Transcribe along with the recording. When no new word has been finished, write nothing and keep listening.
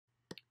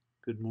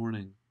Good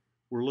morning.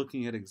 We're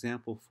looking at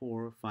example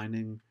 4,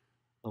 finding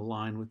a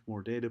line with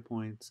more data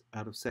points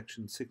out of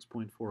section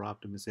 6.4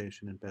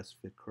 optimization and best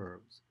fit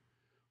curves.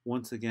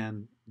 Once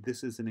again,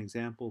 this is an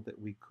example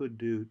that we could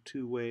do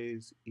two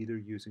ways, either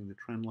using the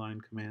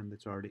Trendline command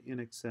that's already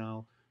in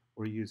Excel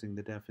or using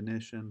the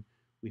definition.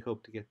 We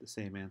hope to get the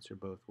same answer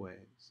both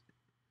ways.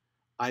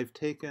 I've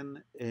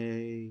taken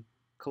a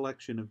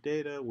collection of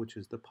data, which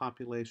is the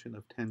population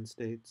of 10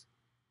 states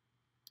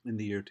in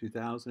the year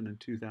 2000 and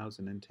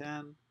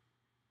 2010.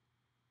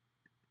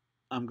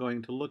 I'm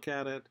going to look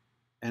at it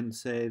and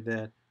say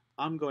that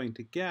I'm going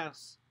to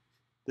guess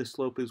the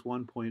slope is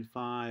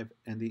 1.5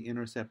 and the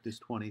intercept is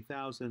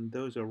 20,000.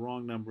 Those are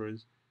wrong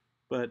numbers,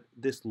 but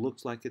this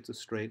looks like it's a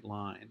straight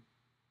line.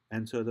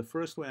 And so the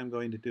first way I'm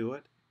going to do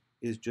it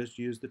is just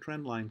use the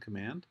Trendline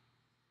command.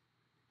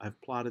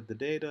 I've plotted the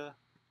data.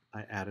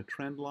 I add a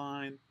trend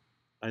line.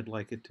 I'd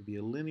like it to be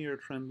a linear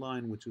trend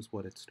line, which is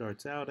what it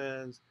starts out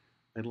as.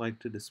 I'd like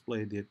to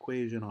display the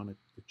equation on the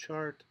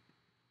chart.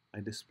 I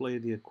display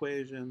the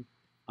equation.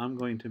 I'm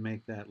going to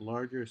make that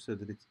larger so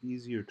that it's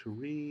easier to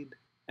read.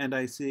 And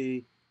I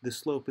see the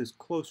slope is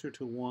closer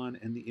to 1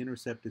 and the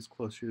intercept is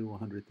closer to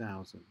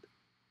 100,000.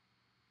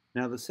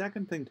 Now the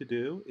second thing to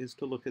do is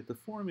to look at the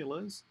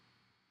formulas.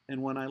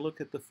 And when I look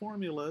at the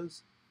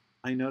formulas,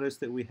 I notice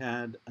that we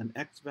had an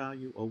x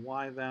value, a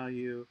y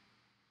value.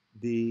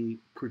 The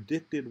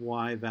predicted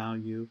y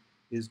value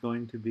is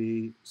going to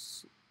be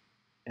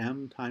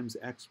m times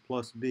x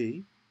plus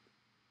b.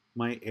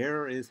 My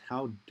error is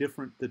how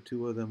different the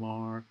two of them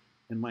are,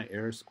 and my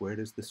error squared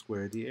is the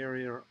square of the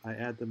area. I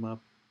add them up.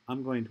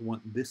 I'm going to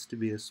want this to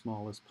be as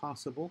small as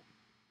possible.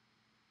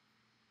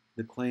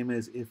 The claim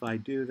is if I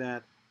do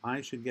that,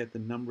 I should get the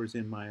numbers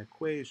in my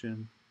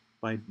equation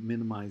by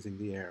minimizing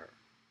the error.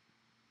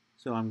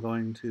 So I'm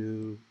going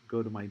to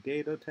go to my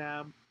Data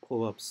tab,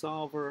 pull up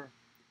Solver.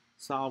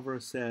 Solver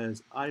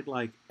says I'd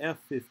like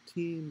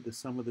F15, the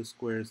sum of the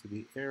squares of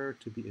the error,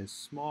 to be as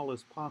small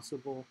as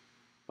possible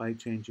by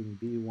changing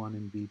B1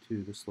 and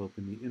B2, the slope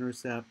and the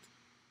intercept.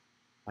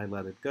 I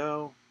let it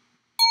go,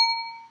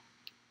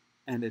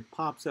 and it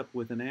pops up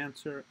with an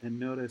answer, and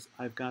notice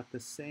I've got the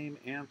same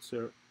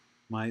answer.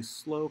 My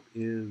slope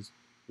is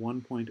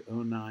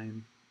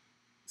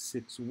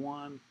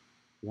 1.0961,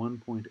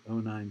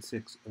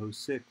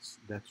 1.09606,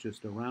 that's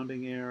just a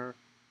rounding error,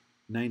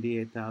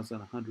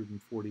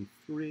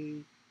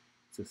 98,143.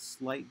 It's a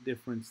slight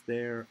difference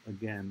there,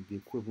 again, the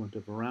equivalent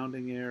of a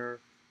rounding error.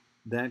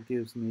 That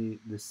gives me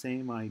the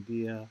same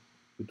idea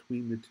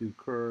between the two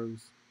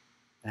curves,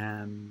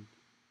 and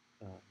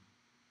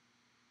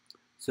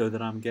so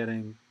that I'm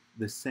getting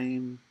the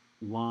same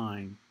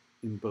line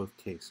in both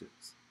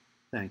cases.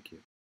 Thank you.